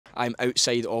I'm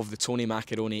outside of the Tony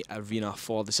Macaroni Arena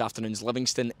for this afternoon's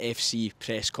Livingston FC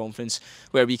press conference,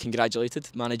 where we congratulated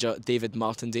manager David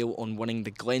Martindale on winning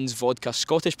the Glens Vodka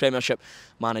Scottish Premiership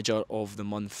Manager of the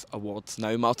Month award.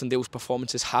 Now, Martindale's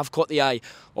performances have caught the eye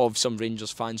of some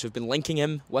Rangers fans who've been linking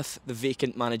him with the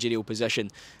vacant managerial position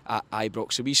at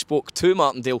Ibrox. So we spoke to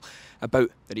Martindale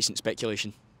about the recent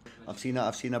speculation. I've seen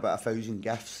about 1,000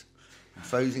 gifts.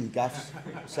 1,000 gifts.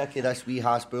 Sick of this wee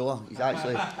hasbuller.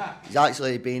 He's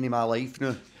actually bane in my life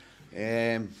now.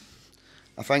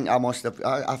 I think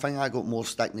I got more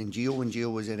stick than Gio when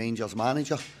Gio was a Rangers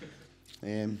manager.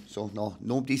 So no,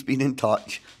 nobody's been in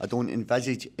touch. I don't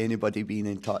envisage anybody being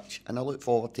in touch, and I look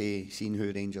forward to seeing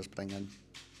who Rangers bring in.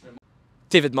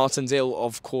 David Martindale,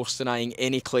 of course, denying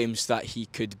any claims that he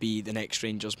could be the next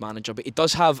Rangers manager, but he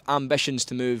does have ambitions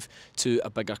to move to a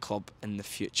bigger club in the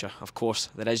future. Of course,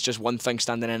 there is just one thing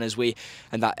standing in his way,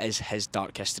 and that is his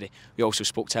dark history. We also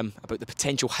spoke to him about the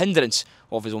potential hindrance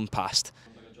of his own past.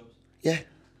 Yeah.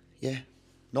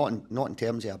 Not in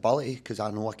terms of ability, because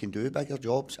I know I can do bigger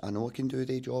jobs. I know I can do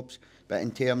the jobs. But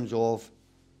in terms of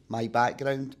my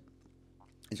background,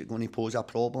 is it going to pose a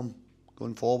problem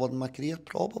going forward in my career?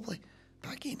 Probably.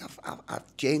 But again,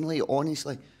 I've genuinely,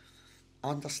 honestly, I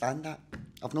understand that.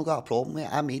 I've not got a problem with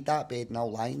it. I made that bed and I'll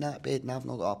lie in that bed, and I've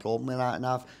not got a problem with that. And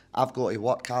I've got to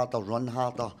work harder, run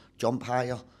harder, jump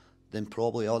higher than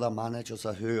probably other managers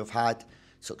who have had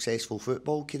successful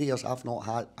football careers. I've not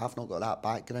got that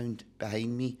background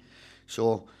behind me.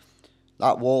 So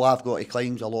that wall I've got to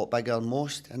climb's a lot bigger than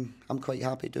most, and I'm quite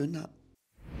happy doing that.